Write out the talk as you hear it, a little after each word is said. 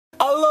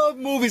I love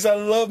movies. I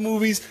love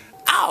movies.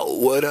 Ow!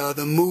 What are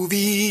the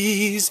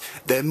movies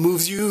that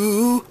moves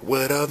you?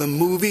 What are the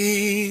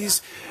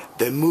movies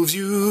that moves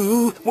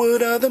you?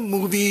 What are the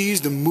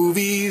movies? The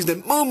movies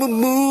that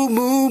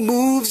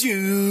moves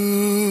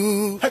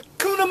you.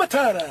 Hakuna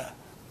Matata.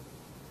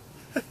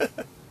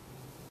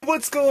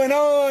 What's going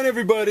on,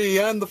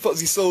 everybody? I'm the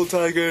Fuzzy Soul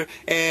Tiger,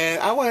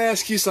 and I want to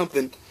ask you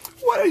something.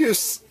 What are your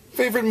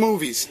favorite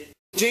movies?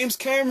 James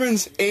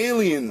Cameron's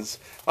Aliens.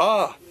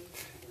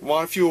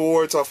 Won a few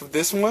awards off of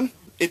this one.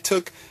 It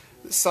took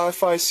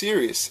sci-fi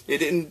serious. It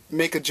didn't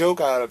make a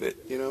joke out of it,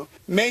 you know.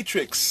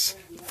 Matrix.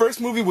 The first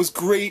movie was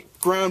great,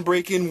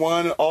 groundbreaking,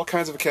 won all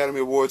kinds of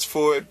Academy Awards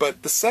for it,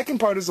 but the second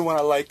part is the one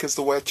I like because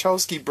the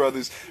Wachowski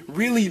brothers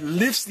really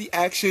lifts the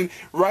action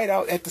right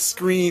out at the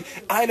screen.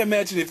 I'd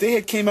imagine if they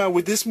had came out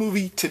with this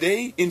movie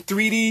today in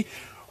 3D,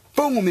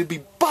 boom, it'd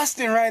be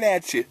busting right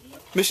at you.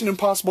 Mission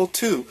Impossible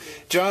 2.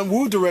 John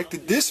Woo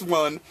directed this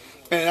one,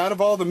 and out of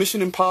all the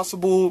Mission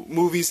Impossible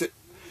movies,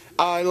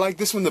 I like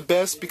this one the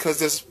best because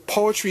there's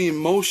poetry in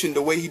motion,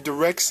 the way he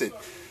directs it.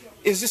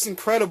 It's just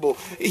incredible.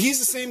 He's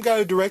the same guy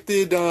who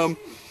directed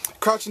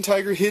Crouching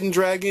Tiger, Hidden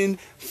Dragon,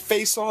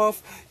 Face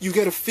Off. You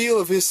get a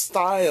feel of his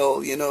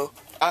style, you know.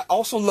 I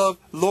also love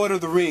Lord of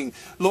the Rings.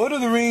 Lord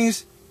of the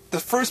Rings, the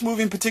first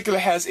movie in particular,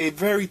 has a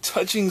very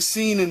touching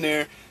scene in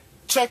there.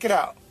 Check it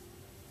out.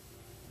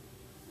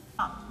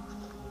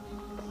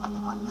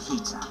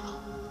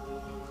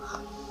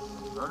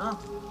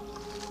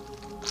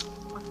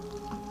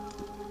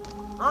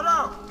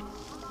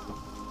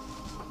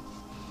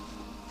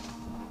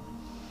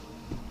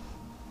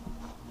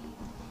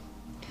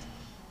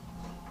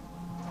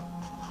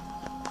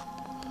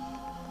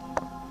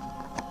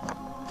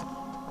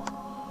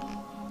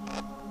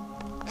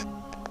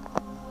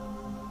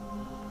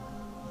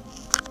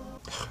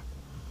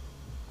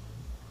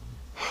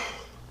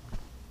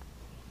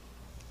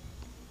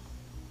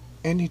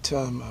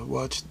 Anytime I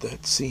watch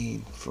that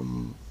scene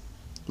from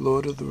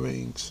Lord of the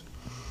Rings,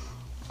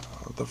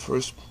 the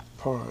first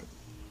part,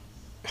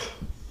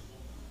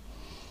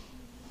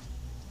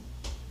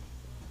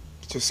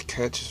 just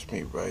catches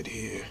me right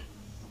here.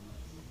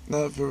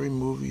 Not very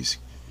much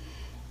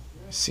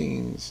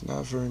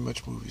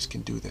movies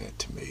can do that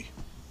to me.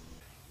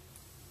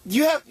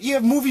 You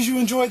have movies you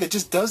enjoy that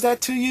just does that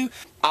to you?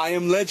 I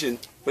Am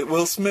Legend with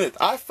Will Smith.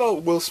 I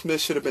felt Will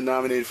Smith should have been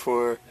nominated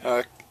for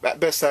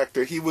Best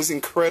Actor. He was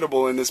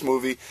incredible in this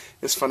movie.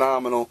 It's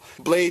phenomenal.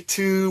 Blade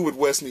 2 with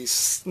Wesley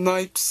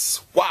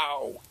Snipes.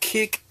 Wow.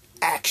 Kick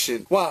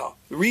action. Wow.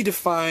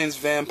 Redefines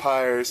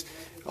vampires.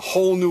 A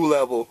whole new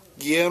level.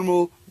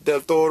 Guillermo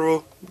del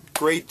Toro.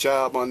 Great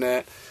job on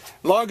that.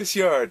 Longest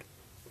Yard.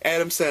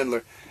 Adam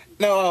Sandler.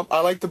 Now,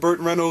 I like the Burt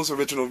Reynolds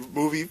original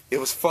movie. It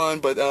was fun,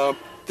 but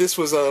this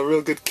was a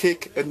real good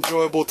kick.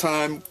 Enjoyable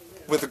time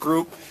with a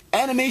group.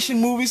 Animation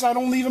movies, I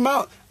don't leave them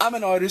out. I'm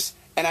an artist,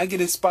 and I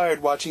get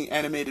inspired watching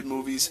animated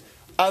movies.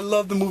 I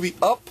love the movie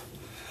Up.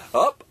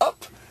 Up.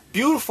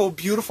 Beautiful,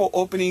 beautiful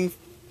opening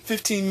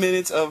 15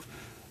 minutes of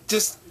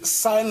just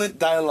silent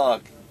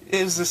dialogue.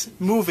 It was just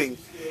moving.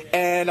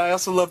 And I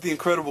also love The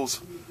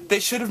Incredibles. They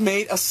should have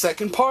made a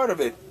second part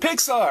of it.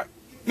 Pixar,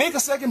 make a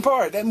second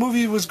part. That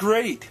movie was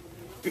great.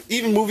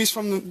 Even movies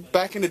from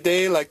back in the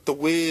day like The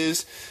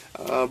Wiz,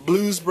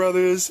 Blues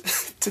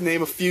Brothers, to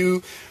name a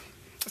few.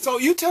 So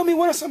you tell me,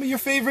 what are some of your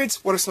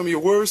favorites? What are some of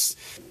your worst?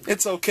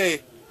 It's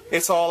okay.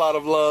 It's all out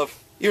of love.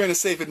 You're in a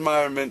safe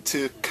environment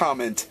to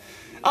comment.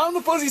 I'm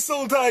the Fuzzy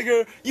Soul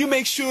Tiger. You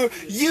make sure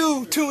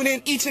you tune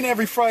in each and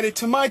every Friday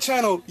to my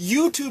channel,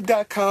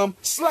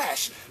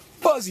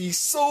 youtube.com/Fuzzy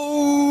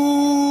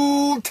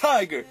Soul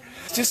Tiger.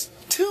 Just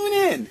tune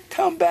in,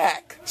 come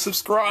back,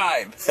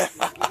 subscribe.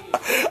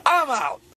 I'm out.